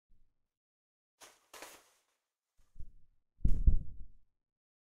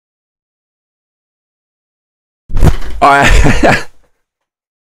I'm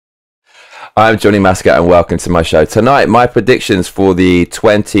Johnny Massacre and welcome to my show. Tonight, my predictions for the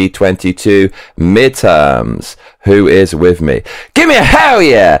 2022 midterms. Who is with me? Give me a hell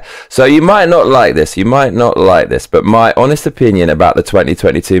yeah! So you might not like this, but my honest opinion about the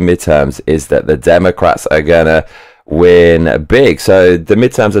 2022 midterms is that the Democrats are gonna win big. So the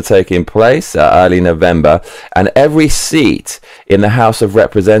midterms are taking place early November, and every seat in the House of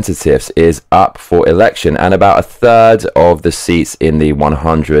Representatives is up for election, and about a third of the seats in the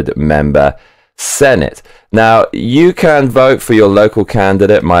 100-member Senate. Now, you can vote for your local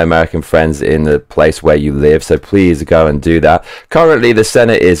candidate, my American friends, in the place where you live, so please go and do that. Currently, the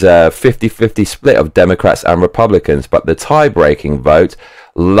Senate is a 50-50 split of Democrats and Republicans, but the tie-breaking vote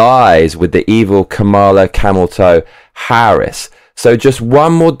lies with the evil Kamala Camel-Toe Harris. So just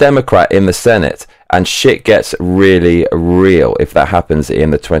one more Democrat in the Senate and shit gets really real if that happens in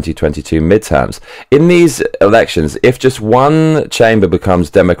the 2022 midterms. In these elections, if just one chamber becomes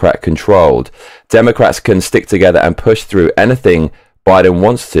Democrat controlled, Democrats can stick together and push through anything Biden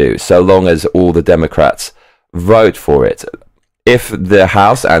wants to, so long as all the Democrats vote for it. If the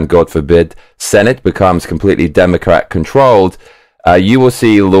House, and God forbid, Senate becomes completely Democrat controlled, you will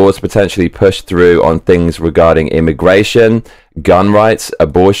see laws potentially pushed through on things regarding immigration, gun rights,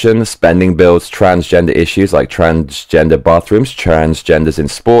 abortion, spending bills, transgender issues like transgender bathrooms, transgenders in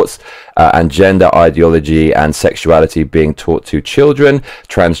sports, and gender ideology and sexuality being taught to children,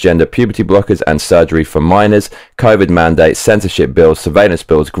 transgender puberty blockers and surgery for minors, COVID mandates, censorship bills, surveillance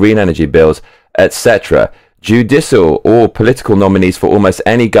bills, green energy bills, etc. Judicial or political nominees for almost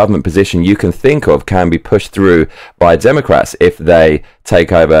any government position you can think of can be pushed through by Democrats if they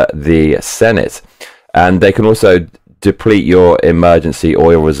take over the Senate. And they can also deplete your emergency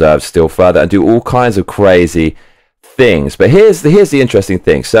oil reserves still further and do all kinds of crazy things. But here's the interesting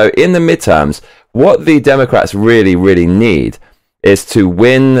thing. So in the midterms, what the Democrats really need is to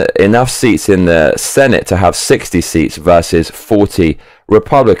win enough seats in the Senate to have 60 seats versus 40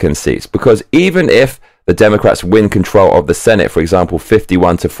 Republican seats. Because even if the Democrats win control of the Senate, for example,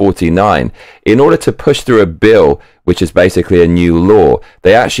 51-49, in order to push through a bill, which is basically a new law,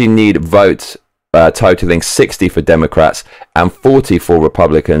 they actually need votes totaling 60 for Democrats and 40 for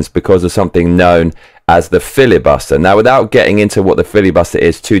Republicans because of something known as the filibuster. Now, without getting into what the filibuster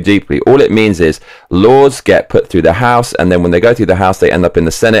is too deeply, all it means is laws get put through the House, and then when they go through the House, they end up in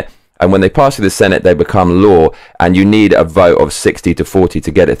the Senate. And when they pass through the Senate, they become law, and you need a vote of 60-40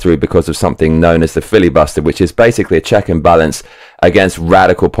 to get it through because of something known as the filibuster, which is basically a check and balance against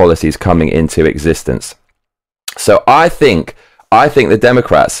radical policies coming into existence. So I think the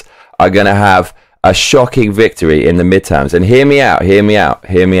Democrats are going to have a shocking victory in the midterms. And hear me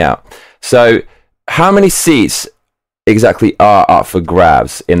out. So how many seats exactly are up for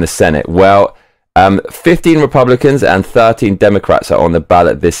grabs in the Senate? Well, 15 Republicans and 13 Democrats are on the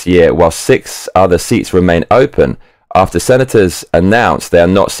ballot this year, while 6 other seats remain open after senators announced they are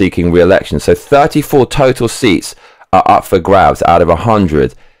not seeking re-election. So 34 total seats are up for grabs out of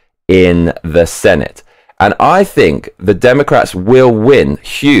 100 in the Senate. And I think the Democrats will win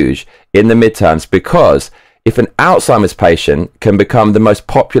huge in the midterms, because if an Alzheimer's patient can become the most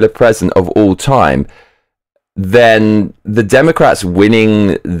popular president of all time, then the Democrats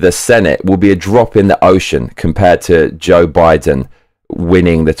winning the Senate will be a drop in the ocean compared to Joe Biden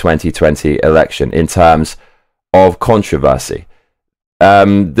winning the 2020 election in terms of controversy.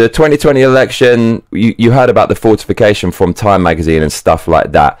 The 2020 election, you heard about the fortification from Time magazine and stuff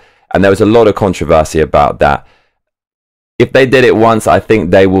like that, and there was a lot of controversy about that. If they did it once, I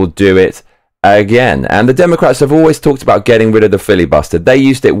think they will do it again. And the Democrats have always talked about getting rid of the filibuster. They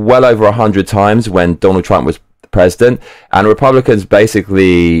used it well over 100 times when Donald Trump was president, and Republicans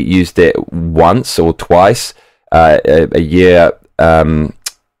basically used it once or twice a year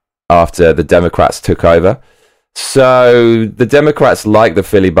after the Democrats took over. So the Democrats like the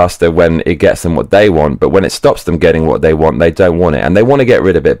filibuster when it gets them what they want, but when it stops them getting what they want, they don't want it, and they want to get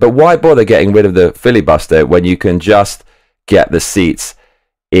rid of it. But why bother getting rid of the filibuster when you can just get the seats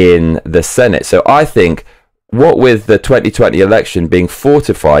in the Senate? So I think, what with the 2020 election being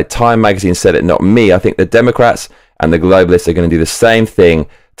fortified, Time magazine said it, not me, I think the Democrats and the globalists are going to do the same thing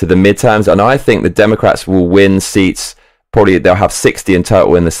to the midterms, and I think the Democrats will win seats. Probably they'll have 60 in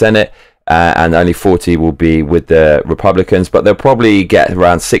total in the Senate, and only 40 will be with the Republicans, but they'll probably get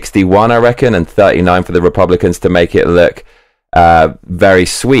around 61, I reckon, and 39 for the Republicans to make it look very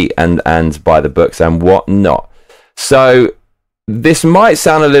sweet and by the books and whatnot. So this might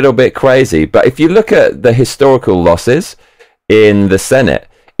sound a little bit crazy, but if you look at the historical losses in the Senate,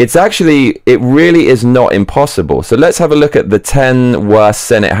 it really is not impossible. So let's have a look at the 10 worst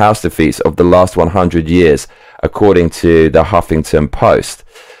Senate House defeats of the last 100 years. according to the Huffington Post.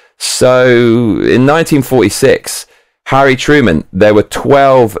 So in 1946, Harry Truman, there were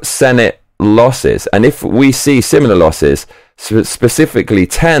 12 Senate losses. And if we see similar losses, specifically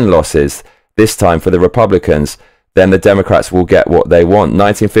 10 losses this time for the Republicans, then the Democrats will get what they want.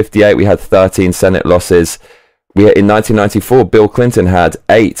 1958, we had 13 Senate losses. In 1994, Bill Clinton had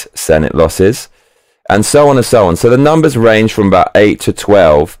 8 Senate losses, and so on and so on. So the numbers range from about 8 to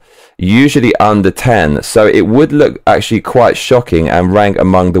 12, usually under 10. So it would look actually quite shocking and rank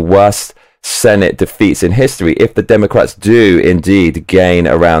among the worst Senate defeats in history if the Democrats do indeed gain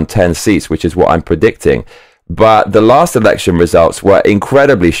around 10 seats, which is what I'm predicting. But the last election results were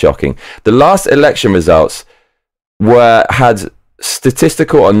incredibly shocking. The last election results had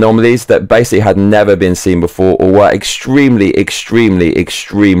statistical anomalies that basically had never been seen before, or were extremely, extremely,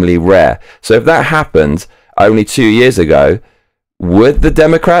 extremely rare. So if that happened only 2 years ago, would the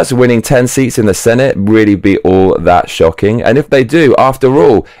Democrats winning 10 seats in the Senate really be all that shocking? And if they do, after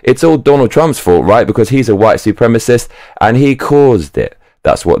all, it's all Donald Trump's fault, right? Because he's a white supremacist and he caused it.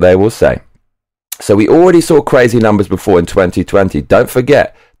 That's what they will say. So we already saw crazy numbers before in 2020. Don't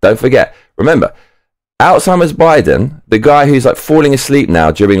forget. Remember, Alzheimer's Biden, the guy who's like falling asleep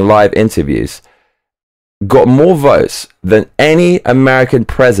now during live interviews, got more votes than any American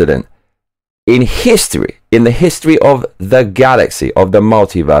president in history, in the history of the galaxy, of the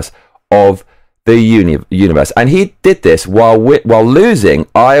multiverse, of the universe. And he did this while losing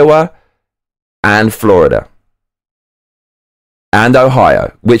Iowa and Florida and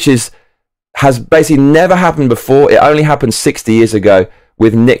Ohio, which has basically never happened before. It only happened 60 years ago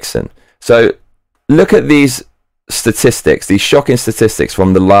with Nixon. So look at these statistics, these shocking statistics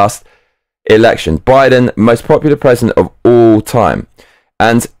from the last election. Biden, most popular president of all time.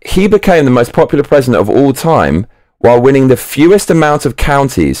 And he became the most popular president of all time while winning the fewest amount of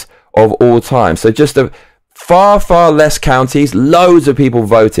counties of all time. So just far, far less counties, loads of people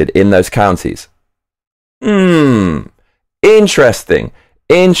voted in those counties. Interesting.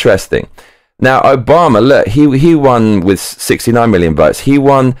 Now, Obama, look, he won with 69 million votes. He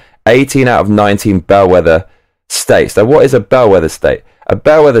won 18 out of 19 bellwether states. Now, what is a bellwether state? A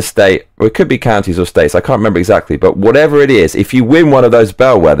bellwether state, or it could be counties or states, I can't remember exactly, but whatever it is, if you win one of those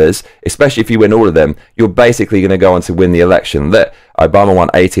bellwethers, especially if you win all of them, you're basically going to go on to win the election. Look, Obama won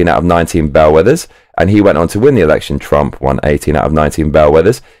 18 out of 19 bellwethers, and he went on to win the election. Trump won 18 out of 19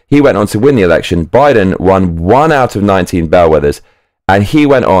 bellwethers. He went on to win the election. Biden won 1 out of 19 bellwethers, and he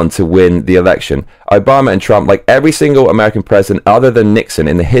went on to win the election. Obama and Trump, like every single American president other than Nixon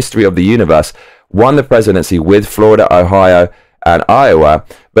in the history of the universe, won the presidency with Florida, Ohio, and Iowa,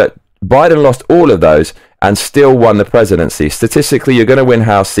 but Biden lost all of those and still won the presidency. Statistically, you're going to win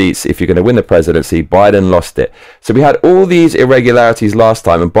House seats if you're going to win the presidency. Biden lost it. So we had all these irregularities last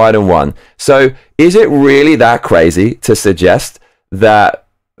time and Biden won. So is it really that crazy to suggest that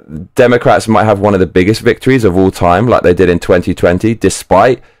Democrats might have one of the biggest victories of all time like they did in 2020,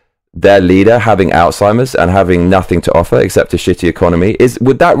 despite their leader having Alzheimer's and having nothing to offer except a shitty economy?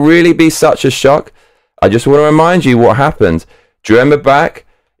 Would that really be such a shock? I just want to remind you what happened. Do you remember back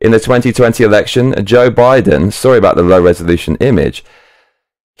in the 2020 election, Joe Biden, sorry about the low resolution image,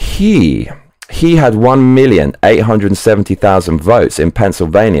 he had 1,870,000 votes in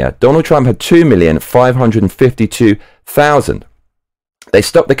Pennsylvania. Donald Trump had 2,552,000. They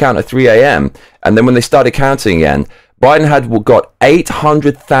stopped the count at 3 a.m. and then when they started counting again, Biden had got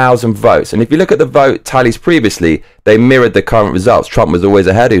 800,000 votes. And if you look at the vote tallies previously, they mirrored the current results. Trump was always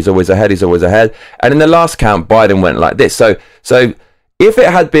ahead. He's always ahead. And in the last count, Biden went like this. So if it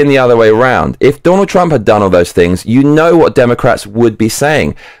had been the other way around, if Donald Trump had done all those things, you know what Democrats would be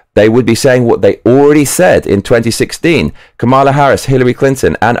saying. They would be saying what they already said in 2016. Kamala Harris, Hillary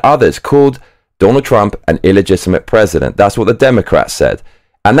Clinton, and others called Donald Trump an illegitimate president. That's what the Democrats said.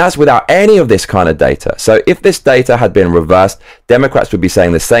 And that's without any of this kind of data. So if this data had been reversed, Democrats would be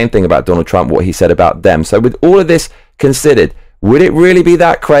saying the same thing about Donald Trump, what he said about them. So with all of this considered, would it really be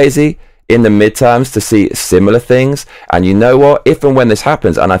that crazy in the midterms to see similar things? And you know what? If and when this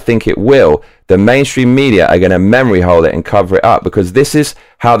happens, and I think it will, the mainstream media are going to memory hole it and cover it up, because this is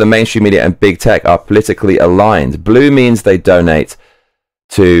how the mainstream media and big tech are politically aligned. Blue means they donate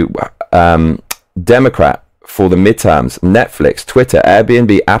to Democrat for the midterms. Netflix, Twitter,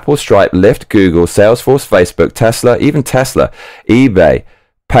 Airbnb, Apple, Stripe, Lyft, Google, Salesforce, Facebook, Tesla, even Tesla, eBay,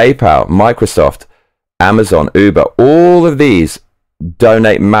 PayPal, Microsoft, Amazon, Uber, all of these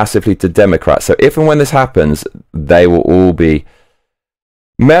donate massively to Democrats. So if and when this happens, they will all be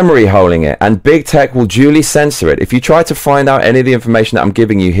memory holding it, and big tech will duly censor it. If you try to find out any of the information that I'm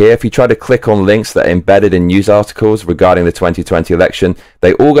giving you here, if you try to click on links that are embedded in news articles regarding the 2020 election,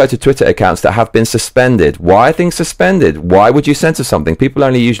 they all go to Twitter accounts that have been suspended. Why are things suspended? Why would you censor something? People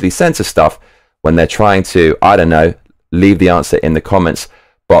only usually censor stuff when they're trying to, I don't know, leave the answer in the comments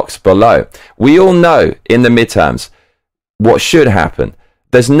box below. We all know in the midterms what should happen.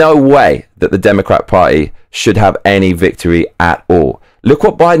 There's no way that the Democrat Party should have any victory at all. Look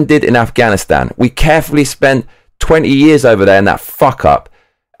what Biden did in Afghanistan. We carefully spent 20 years over there in that fuck up,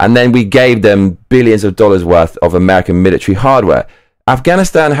 and then we gave them billions of dollars worth of American military hardware.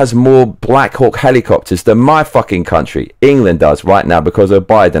 Afghanistan has more Black Hawk helicopters than my fucking country. England does right now because of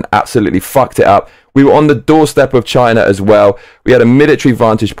Biden. Absolutely fucked it up. We were on the doorstep of China as well. We had a military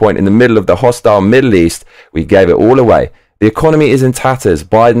vantage point in the middle of the hostile Middle East. We gave it all away. The economy is in tatters.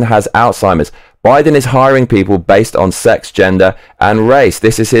 Biden has Alzheimer's. Biden is hiring people based on sex, gender, and race.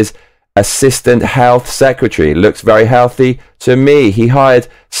 This is his assistant health secretary. Looks very healthy to me. He hired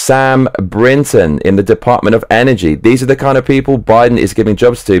Sam Brinton in the Department of Energy. These are the kind of people Biden is giving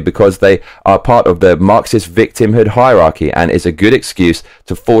jobs to because they are part of the Marxist victimhood hierarchy and is a good excuse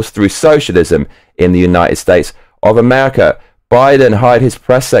to force through socialism in the United States of America. Biden hired his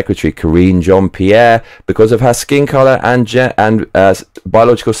press secretary, Karine Jean-Pierre, because of her skin color and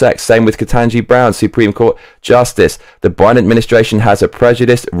biological sex. Same with Ketanji Brown, Supreme Court Justice. The Biden administration has a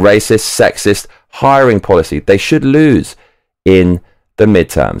prejudiced, racist, sexist hiring policy. They should lose in the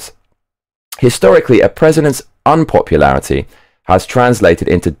midterms. Historically, a president's unpopularity has translated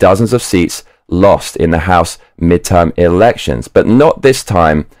into dozens of seats lost in the House midterm elections, but not this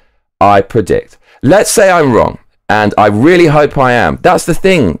time, I predict. Let's say I'm wrong. And I really hope I am. That's the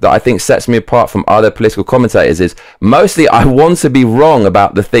thing that I think sets me apart from other political commentators is mostly I want to be wrong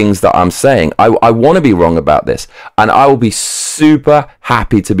about the things that I'm saying. I want to be wrong about this. And I will be super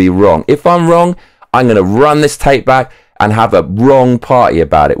happy to be wrong. If I'm wrong, I'm going to run this tape back and have a wrong party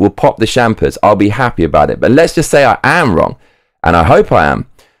about it. We'll pop the champers. I'll be happy about it. But let's just say I am wrong. And I hope I am.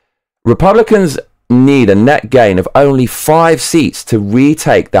 Republicans need a net gain of only 5 seats to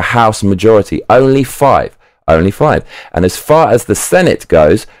retake the House majority. Only 5. Only 5. And as far as the Senate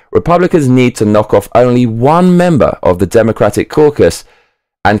goes, Republicans need to knock off only 1 member of the Democratic caucus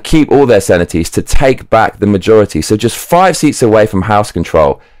and keep all their senators to take back the majority. So just 5 seats away from House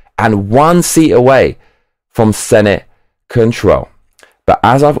control and 1 seat away from Senate control. But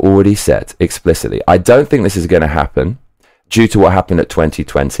as I've already said explicitly, I don't think this is going to happen due to what happened at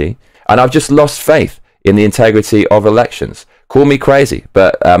 2020. And I've just lost faith in the integrity of elections. Call me crazy,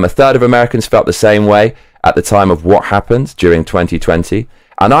 but a third of Americans felt the same way at the time of what happened during 2020.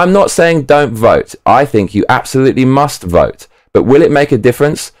 And I'm not saying don't vote. I think you absolutely must vote. But will it make a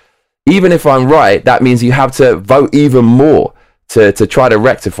difference? Even if I'm right, that means you have to vote even more to try to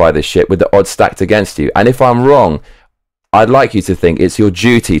rectify this shit with the odds stacked against you. And if I'm wrong, I'd like you to think it's your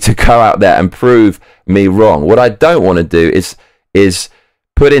duty to go out there and prove me wrong. What I don't want to do is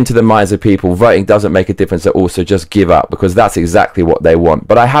put into the minds of people voting doesn't make a difference at all, so just give up, because that's exactly what they want.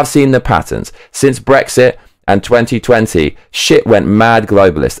 But I have seen the patterns. Since Brexit and 2020, shit went mad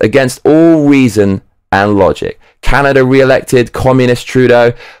globalist against all reason and logic. Canada re-elected communist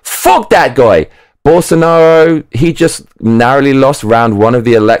Trudeau. Fuck that guy. Bolsonaro, he just narrowly lost round 1 of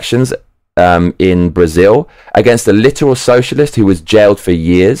the elections in Brazil against a literal socialist who was jailed for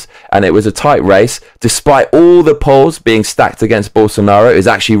years, and it was a tight race despite all the polls being stacked against Bolsonaro. It was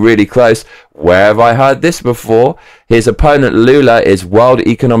actually really close. Where have I heard this before? His opponent Lula is World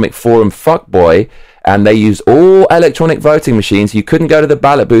Economic Forum fuckboy, and they use all electronic voting machines. You couldn't go to the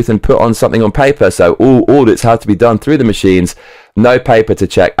ballot booth and put on something on paper, so all audits had to be done through the machines. No paper to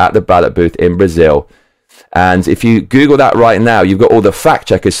check at the ballot booth in Brazil. And if you Google that right now, you've got all the fact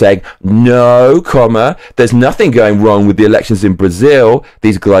checkers saying, no, there's nothing going wrong with the elections in Brazil.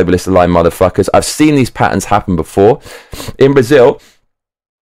 These globalist aligned motherfuckers. I've seen these patterns happen before. In Brazil,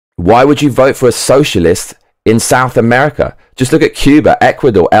 why would you vote for a socialist in South America? Just look at Cuba,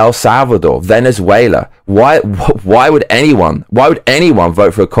 Ecuador, El Salvador, Venezuela. Why would anyone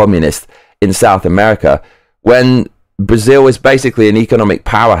vote for a communist in South America when Brazil is basically an economic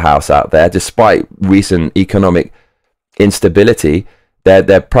powerhouse out there, despite recent economic instability?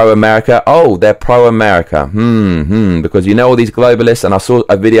 They're pro-America. Oh, they're pro-America. Because you know all these globalists, and I saw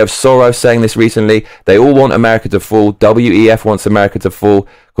a video of Soros saying this recently, they all want America to fall. WEF wants America to fall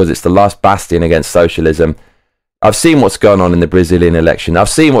because it's the last bastion against socialism. I've seen what's going on in the Brazilian election. I've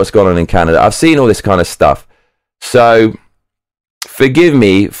seen what's going on in Canada. I've seen all this kind of stuff. So forgive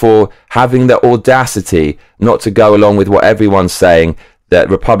me for having the audacity not to go along with what everyone's saying. that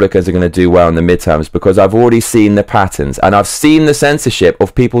Republicans are going to do well in the midterms, because I've already seen the patterns and I've seen the censorship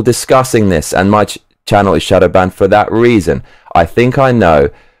of people discussing this, and my channel is shadow banned for that reason. I think I know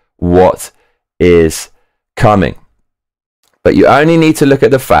what is coming. But you only need to look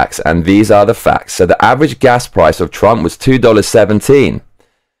at the facts, and these are the facts. So the average gas price of Trump was $2.17.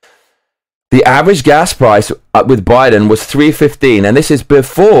 The average gas price with Biden was $3.15, and this is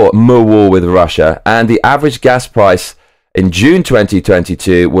before the war with Russia. And the average gas price in June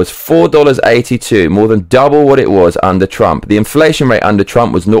 2022 was $4.82, more than double what it was under Trump. The inflation rate under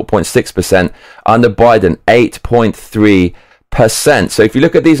Trump was 0.6%, under Biden 8.3%. So if you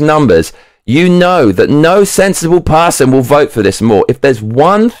look at these numbers, you know that no sensible person will vote for this more. If there's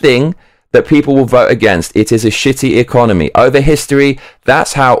one thing that people will vote against, it is a shitty economy. Over history,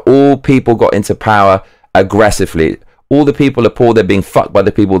 that's how all people got into power aggressively. All the people are poor, they're being fucked by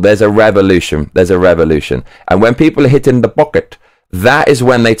the people. There's a revolution. There's a revolution. And when people are hitting the pocket, that is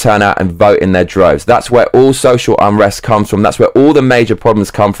when they turn out and vote in their droves. That's where all social unrest comes from. That's where all the major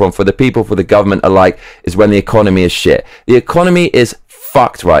problems come from for the people, for the government alike, is when the economy is shit. The economy is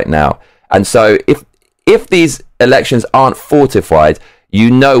fucked right now. And so if these elections aren't fortified,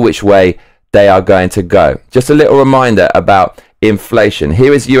 you know which way they are going to go. Just a little reminder about inflation.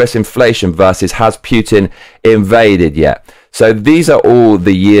 Here is US inflation versus has Putin invaded yet? So these are all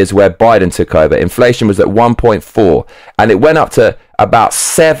the years where Biden took over. Inflation was at 1.4 and it went up to about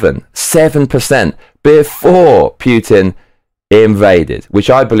 7% before Putin invaded, which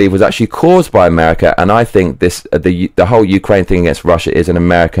I believe was actually caused by America. And I think this the whole Ukraine thing against Russia is an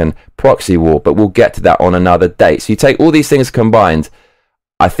American proxy war, but we'll get to that on another date. So you take all these things combined,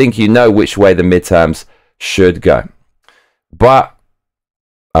 I think you know which way the midterms should go. But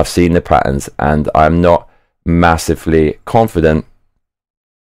I've seen the patterns and I'm not massively confident.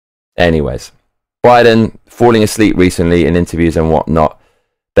 Anyways, Biden falling asleep recently in interviews and whatnot.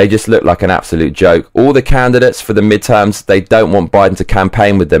 They just look like an absolute joke. All the candidates for the midterms, they don't want Biden to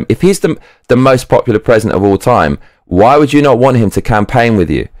campaign with them. If he's the most popular president of all time, why would you not want him to campaign with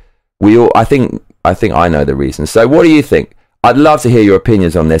you? I think I know the reason. So what do you think? I'd love to hear your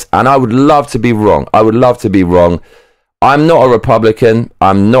opinions on this, and I would love to be wrong. I would love to be wrong. I'm not a Republican.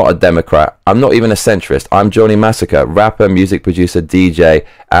 I'm not a Democrat. I'm not even a centrist. I'm Johnny Massacre, rapper, music producer, DJ,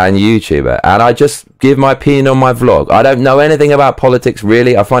 and YouTuber. And I just give my opinion on my vlog. I don't know anything about politics,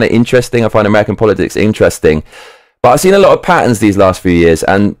 really. I find it interesting. I find American politics interesting. But I've seen a lot of patterns these last few years.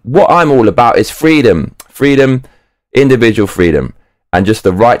 And what I'm all about is freedom. Freedom, individual freedom. And just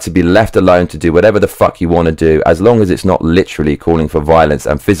the right to be left alone to do whatever the fuck you want to do, as long as it's not literally calling for violence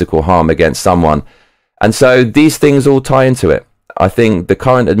and physical harm against someone. And so these things all tie into it. I think the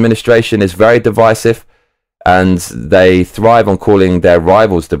current administration is very divisive and they thrive on calling their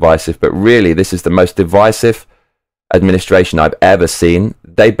rivals divisive. But really, this is the most divisive administration I've ever seen.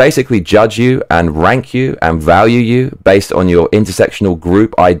 They basically judge you and rank you and value you based on your intersectional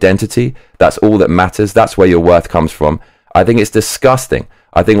group identity. That's all that matters. That's where your worth comes from. I think it's disgusting.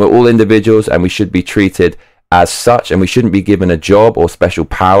 I think we're all individuals and we should be treated as such, and we shouldn't be given a job or special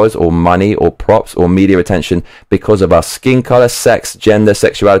powers or money or props or media attention because of our skin color, sex, gender,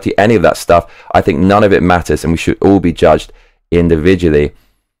 sexuality, any of that stuff. I think none of it matters and we should all be judged individually.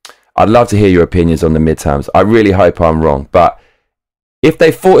 I'd love to hear your opinions on the midterms. I really hope I'm wrong, but if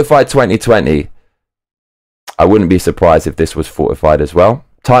they fortified 2020, I wouldn't be surprised if this was fortified as well.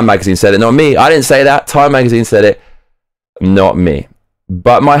 Time magazine said it, not me. I didn't say that. Time magazine said it, not me.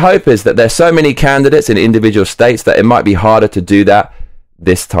 But my hope is that there's so many candidates in individual states that it might be harder to do that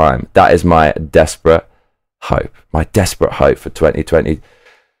this time. That is my desperate hope. My desperate hope for 2022.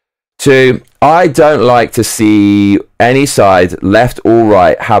 I don't like to see any side, left or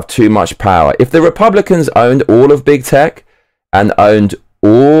right, have too much power. If the Republicans owned all of big tech and owned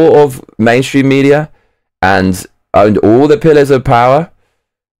all of mainstream media and owned all the pillars of power,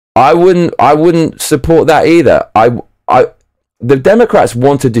 I wouldn't support that either. The Democrats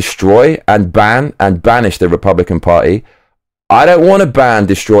want to destroy and ban and banish the Republican Party. I don't want to ban,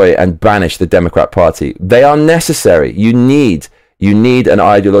 destroy, and banish the Democrat Party. They are necessary. You need an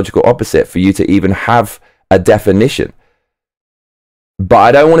ideological opposite for you to even have a definition. But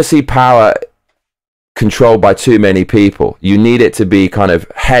I don't want to see power controlled by too many people. You need it to be kind of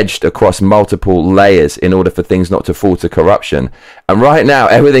hedged across multiple layers in order for things not to fall to corruption. And right now,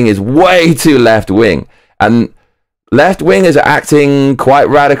 everything is way too left-wing. And left-wingers are acting quite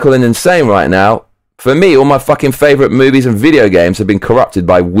radical and insane right now. For me, all my fucking favourite movies and video games have been corrupted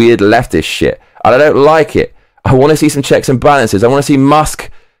by weird leftist shit. And I don't like it. I want to see some checks and balances. I want to see Musk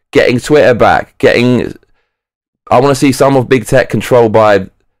getting Twitter back. I want to see some of big tech controlled by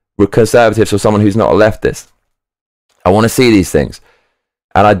conservatives or someone who's not a leftist. I want to see these things.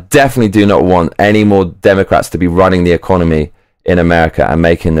 And I definitely do not want any more Democrats to be running the economy in America and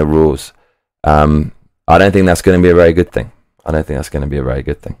making the rules. I don't think that's going to be a very good thing.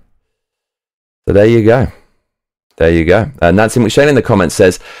 So there you go. Nancy McShane in the comments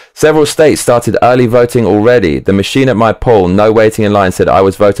says, several states started early voting already. The machine at my poll, no waiting in line, said I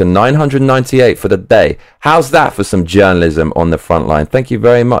was voter 998 for the day. How's that for some journalism on the front line? Thank you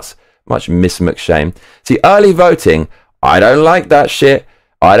very much, Miss McShane. See, early voting, I don't like that shit.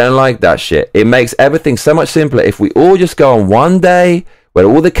 It makes everything so much simpler if we all just go on one day where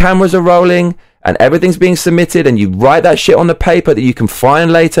all the cameras are rolling and everything's being submitted and you write that shit on the paper that you can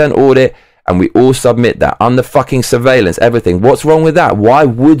find later and audit, and we all submit that under fucking surveillance, everything. What's wrong with that? Why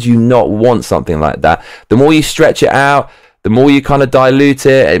would you not want something like that? The more you stretch it out, the more you kind of dilute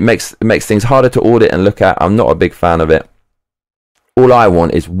it, it makes things harder to audit and look at. I'm not a big fan of it. All I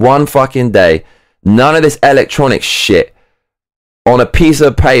want is one fucking day, none of this electronic shit, on a piece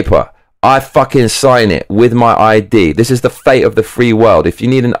of paper. I fucking sign it with my ID. This is the fate of the free world. If you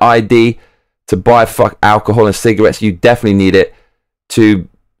need an ID to buy alcohol and cigarettes, you definitely need it to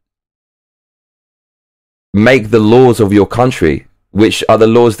make the laws of your country, which are the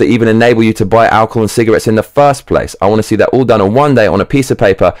laws that even enable you to buy alcohol and cigarettes in the first place. I want to see that all done on one day on a piece of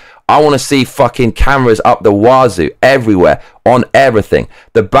paper. I want to see fucking cameras up the wazoo everywhere on everything.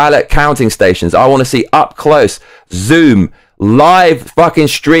 The ballot counting stations, I want to see up close, Zoom, live fucking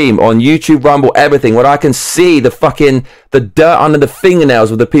stream on YouTube, Rumble, everything, where I can see the dirt under the fingernails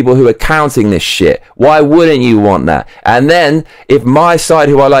of the people who are counting this shit. Why wouldn't you want that? And then if my side,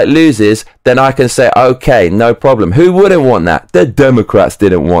 who I like, loses, then I can say, okay, no problem. Who wouldn't want that? The Democrats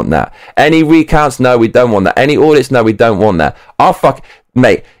didn't want that. Any recounts? No, we don't want that. Any audits? No, we don't want that.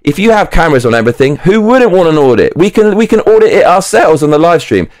 Mate, if you have cameras on everything, who wouldn't want an audit? We can audit it ourselves on the live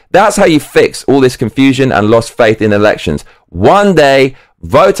stream. That's how you fix all this confusion and lost faith in elections. One day,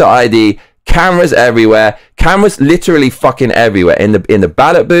 voter ID, cameras everywhere, cameras literally fucking everywhere, in the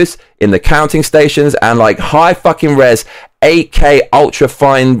ballot booths, in the counting stations, and like high fucking res, 8K ultra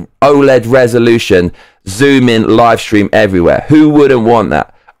fine OLED resolution, zoom in, live stream everywhere. Who wouldn't want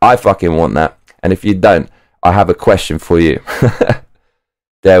that? I fucking want that. And if you don't, I have a question for you.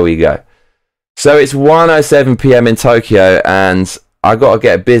 There we go. So it's 1:07 p.m. in Tokyo, and I got to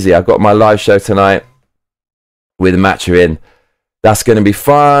get busy. I've got my live show tonight with Massacre. That's going to be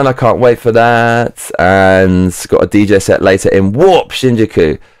fun. I can't wait for that. And got a DJ set later in Warp,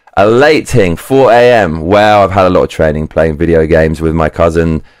 Shinjuku. A late thing, 4 a.m. Well, I've had a lot of training playing video games with my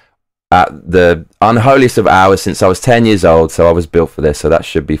cousin at the unholiest of hours since I was 10 years old. So I was built for this. So that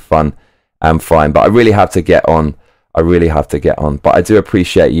should be fun and fine. But I really have to get on. But I do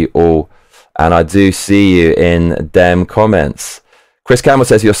appreciate you all, and I do see you in them comments. Chris Campbell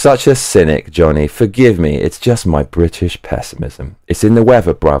says, you're such a cynic, Johnny. Forgive me, it's just my British pessimism. It's in the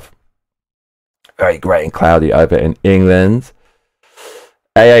weather, bruv. Very grey and cloudy over in England.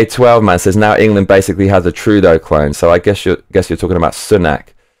 AA12 man says, now England basically has a Trudeau clone, so I guess you're talking about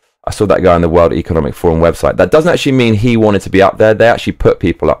Sunak. I saw that guy on the World Economic Forum website. That doesn't actually mean he wanted to be up there. They actually put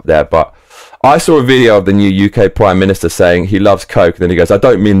people up there, but I saw a video of the new UK Prime Minister saying he loves coke, and then he goes, I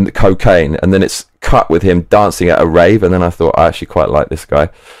don't mean cocaine, and then it's cut with him dancing at a rave, and then I thought, I actually quite like this guy.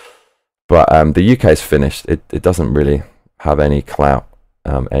 But the UK's finished. It doesn't really have any clout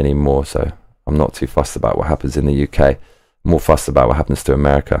anymore, so I'm not too fussed about what happens in the UK. I'm more fussed about what happens to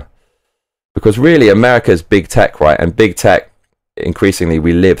America. Because really, America's big tech, right? And big tech, increasingly,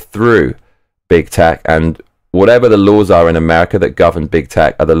 we live through big tech, and whatever the laws are in America that govern big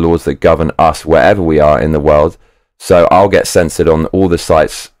tech are the laws that govern us wherever we are in the world. So I'll get censored on all the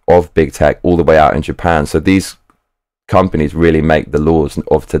sites of big tech all the way out in Japan. So these companies really make the laws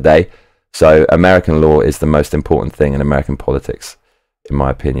of today. So American law is the most important thing in American politics, in my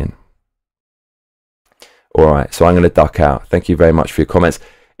opinion. All right, so I'm going to duck out. Thank you very much for your comments.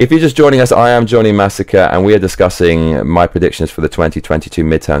 If you're just joining us, I am Johnny Massacre, and we are discussing my predictions for the 2022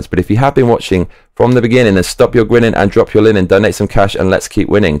 midterms. But if you have been watching from the beginning, then stop your grinning and drop your linen, donate some cash, and let's keep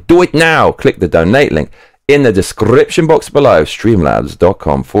winning. Do it now. Click the donate link in the description box below,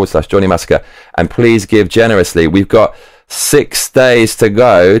 streamlabs.com/Johnny Massacre, and please give generously. We've got 6 days to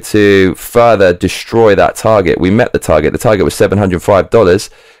go to further destroy that target. We met the target. The target was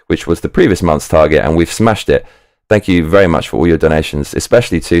 $705, which was the previous month's target, and we've smashed it. Thank you very much for all your donations,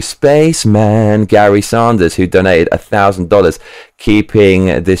 especially to Spaceman Gary Sanders, who donated $1,000,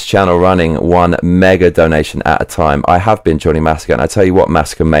 keeping this channel running one mega donation at a time. I have been Johnny Massacre, and I tell you what,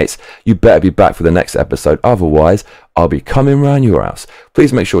 Massacre mates, you better be back for the next episode. Otherwise, I'll be coming round your house.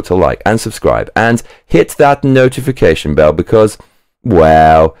 Please make sure to like and subscribe and hit that notification bell because,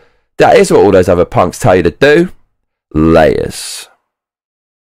 well, that is what all those other punks tell you to do. Layers.